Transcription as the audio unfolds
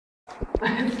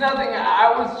It's nothing,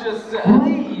 I was just...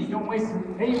 Please, don't waste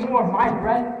any more of my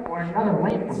breath or another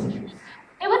lame excuse.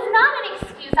 It was not an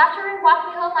excuse. After we walked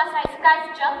me home last night, some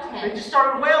guys jumped him. They just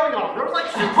started wailing on him. There was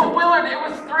like 6 Willard, it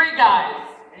was 3 guys.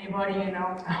 Anybody you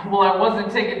know? Well, I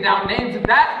wasn't taking down names if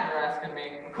that's what you're asking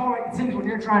me. McCormick, it seems when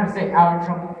you're trying to stay out of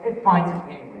trouble, it finds you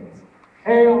anyways.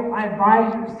 Ariel, I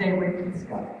advise you to stay away from this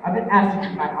guy. I've been asked to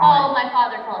keep my eye. Oh, my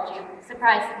father called you.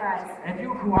 Surprise, surprise. And if you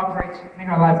cooperate, make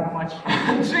our lives much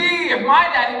easier. Gee, if my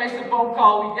daddy makes a phone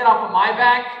call, we get off of my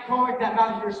back. McCormick, that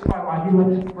mouth of yours is probably why he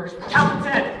left his first. Count to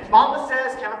 10. Mama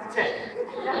says count to 10.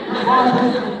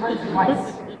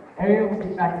 Ariel will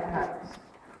get back to practice.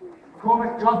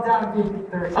 McCormick, drop down and give me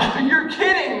 30. You're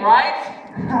kidding, right?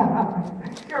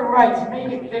 You're right,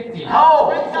 make it 50.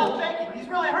 Oh! Friends out thinking. He's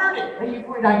really hurting. Thank you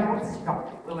for your points.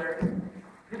 Stop, Willard.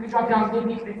 You can drop down and give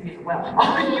me 50 as well.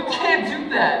 Oh, you can't do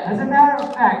that. As a matter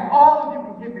of fact, all of you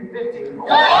can give me 50. What?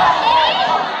 Why?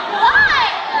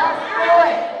 Let's do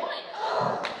it.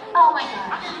 Oh my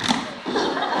gosh.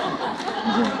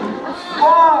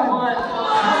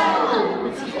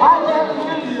 1, 2, I never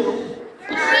knew you.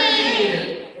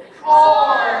 3, 4,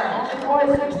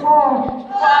 Only 6 more.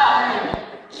 5,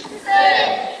 6.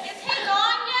 Is he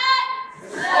gone yet?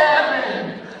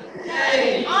 7,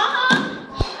 8.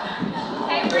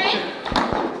 Hey, Brent.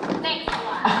 Thanks a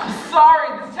lot. I'm sorry,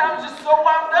 this town's just so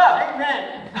wound up.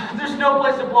 Amen. There's no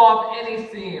place to blow off any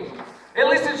steam. At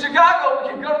least in Chicago, we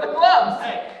can go to the clubs.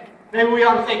 Hey, maybe we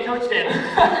ought to take Coach Dan.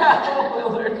 Oh,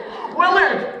 Willard.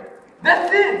 Willard!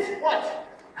 That's it! What?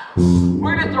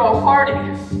 We're gonna throw a party.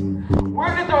 We're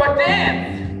gonna throw a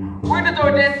dance. We're gonna throw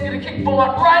a dance that's gonna kick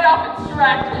Beaumont right off its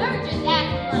tractor. You're just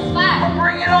asking for a fight.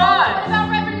 Bring it What on! about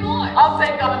Reverend Moore? I'll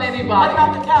take on anybody. What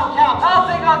about the town council? I'll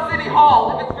take on City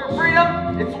Hall. If it's for freedom,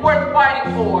 it's worth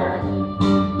fighting for.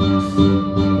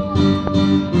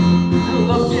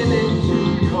 Looking into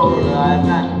your eyes, I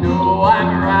know I'm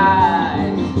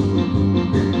right.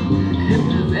 If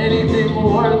there's anything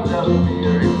worth the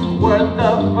fear, it's worth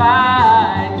the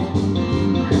fight.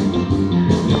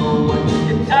 No one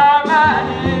can tie my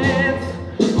hands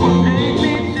or make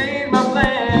me change my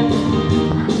plans.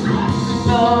 Crossing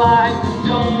the line,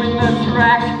 jumping the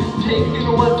track, taking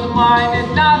what's mine and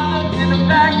not looking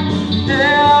back.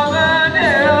 Heaven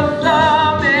help the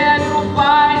man who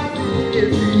fights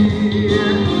is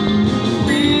here.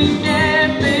 We can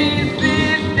face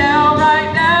this down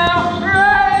right now,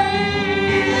 right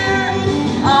here.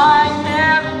 I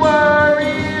can't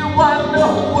worry what the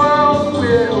world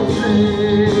will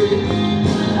say.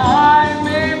 I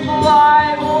may fly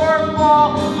or fall,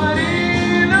 but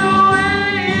either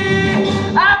way,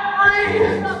 I'm free.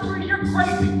 You're not free. You're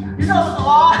crazy. You know the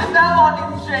law. That law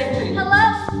needs changing. Hello?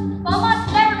 Beaumont's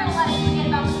never gonna let us forget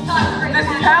about the Scottish Great This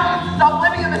Town. town needs to stop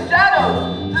living in the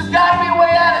shadows. There's gotta be a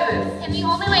way out of this. And the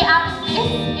only way out of this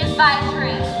is by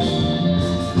train.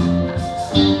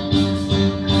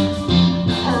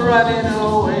 Running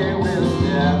away will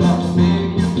never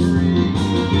make you free.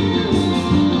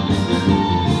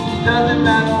 Doesn't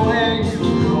matter where you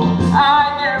go, I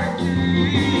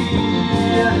guarantee.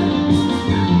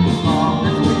 As long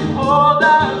as we hold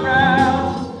our ground,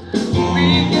 we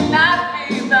cannot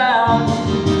be bound.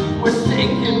 We're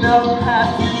taking a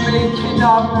path, making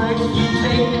our breaks,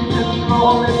 taking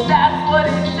control, and that's what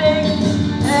it takes.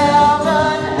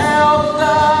 Heaven help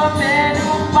the man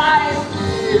who fights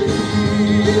this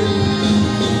fear.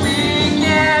 We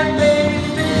can face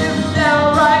this down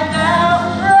right now,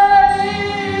 right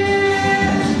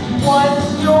here. Once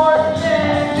you're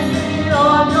standing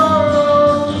on your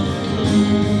own,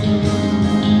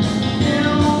 you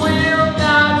will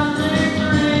not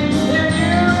retreat if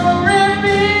you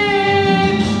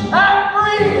repeat. I'm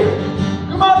free!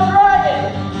 Come on, try it!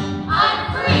 I'm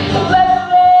free!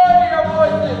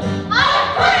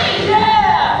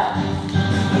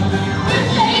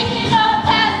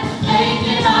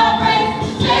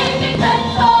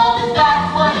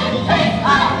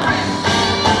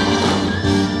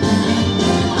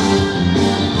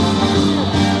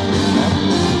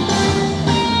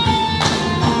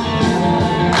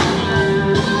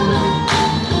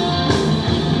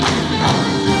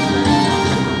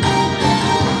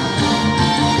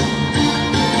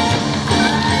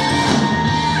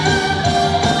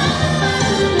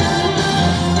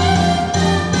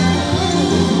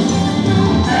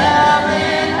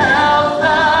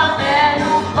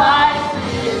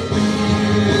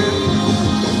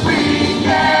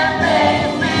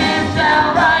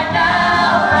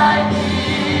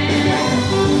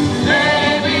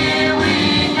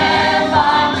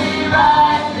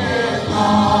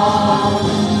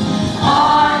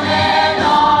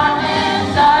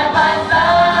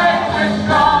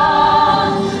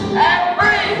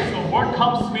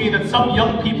 some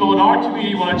young people in our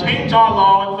community want to change our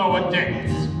law and throw a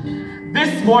dance.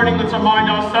 This morning, let's remind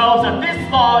ourselves that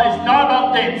this law is not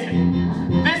about dancing.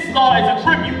 This law is a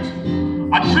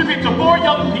tribute to 4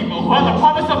 young people who have the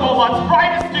promise of Beaumont's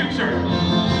brightest future.